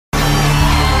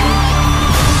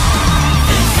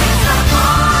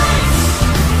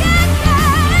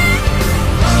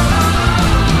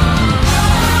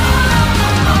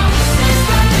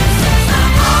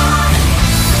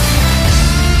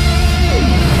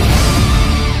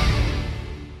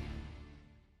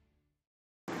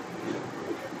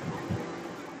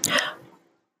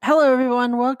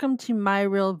everyone. Welcome to My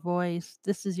Real Voice.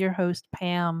 This is your host,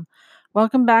 Pam.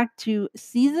 Welcome back to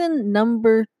season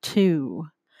number 2.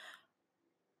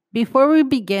 Before we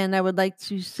begin, I would like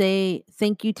to say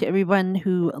thank you to everyone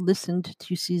who listened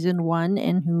to season 1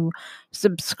 and who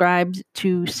subscribed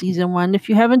to season 1. If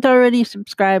you haven't already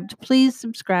subscribed, please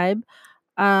subscribe.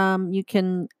 You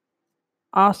can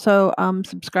also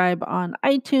subscribe on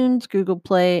iTunes, Google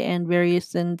Play, and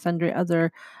various and sundry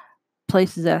other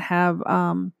places that have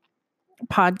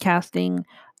podcasting.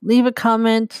 Leave a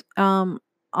comment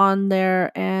on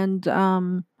there and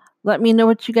let me know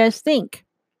what you guys think.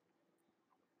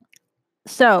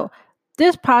 So,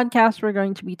 this podcast, we're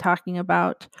going to be talking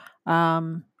about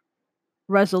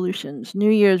resolutions,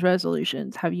 New Year's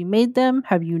resolutions. Have you made them?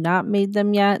 Have you not made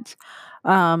them yet?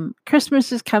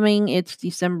 Christmas is coming. It's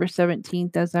December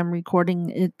 17th as I'm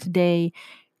recording it today.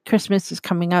 Christmas is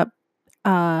coming up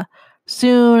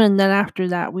soon. And then after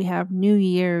that, we have New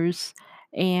Year's.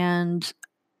 And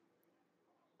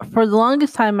for the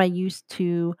longest time, I used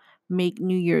to make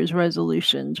New Year's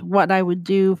resolutions. What I would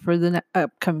do for the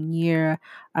upcoming year,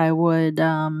 I would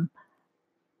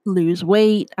lose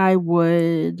weight. I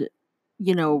would,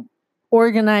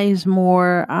 organize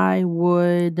more. I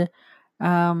would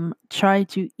try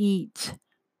to eat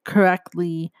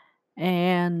correctly.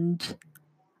 And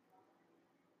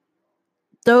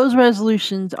those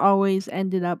resolutions always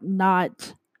ended up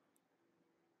not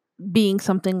being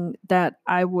something that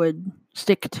I would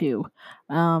stick to.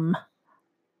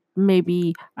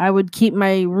 Maybe I would keep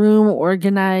my room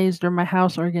organized or my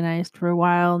house organized for a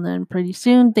while, and then pretty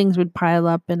soon things would pile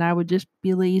up and I would just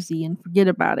be lazy and forget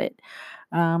about it.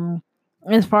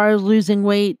 As far as losing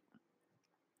weight,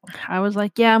 I was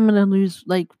like, yeah, I'm going to lose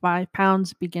like 5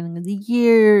 pounds beginning of the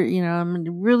year. I'm going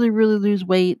to really, really lose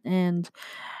weight. And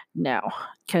no,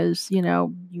 because,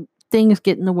 things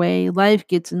get in the way, life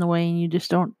gets in the way, and you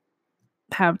just don't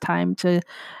have time to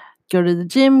go to the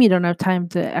gym. You don't have time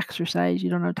to exercise. You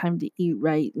don't have time to eat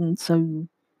right. And so,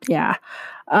 yeah.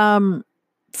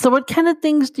 So what kind of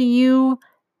things do you,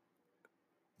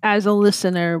 as a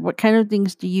listener, what kind of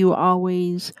things do you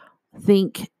always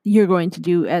think you're going to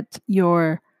do at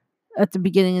the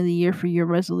beginning of the year for your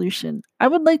resolution? I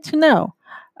would like to know.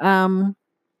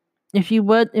 If you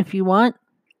want,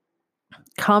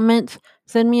 comment,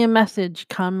 send me a message,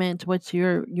 comment what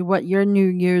your New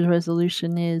Year's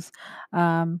resolution is.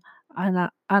 And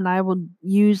I will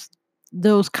use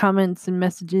those comments and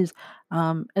messages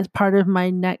as part of my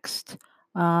next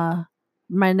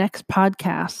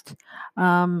podcast.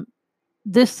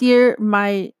 This year,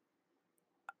 my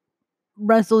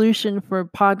resolution for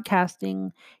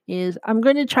podcasting is I'm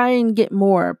going to try and get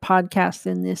more podcasts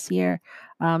in this year.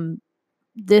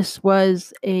 This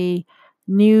was a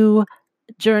new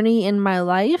journey in my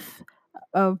life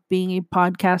of being a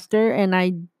podcaster, and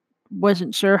I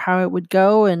wasn't sure how it would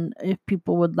go and if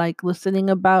people would like listening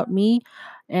about me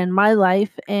and my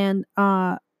life. And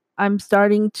I'm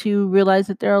starting to realize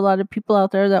that there are a lot of people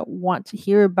out there that want to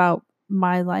hear about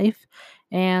my life.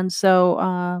 And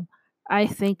so I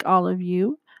thank all of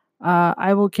you.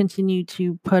 I will continue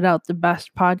to put out the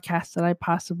best podcast that I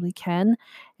possibly can,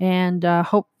 and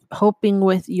hoping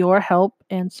with your help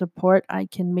and support, I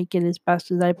can make it as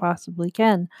best as I possibly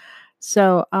can.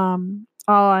 So,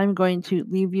 all I'm going to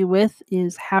leave you with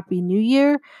is Happy New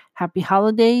Year, Happy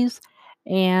Holidays,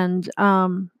 and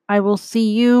I will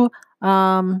see you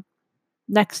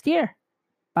next year.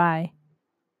 Bye.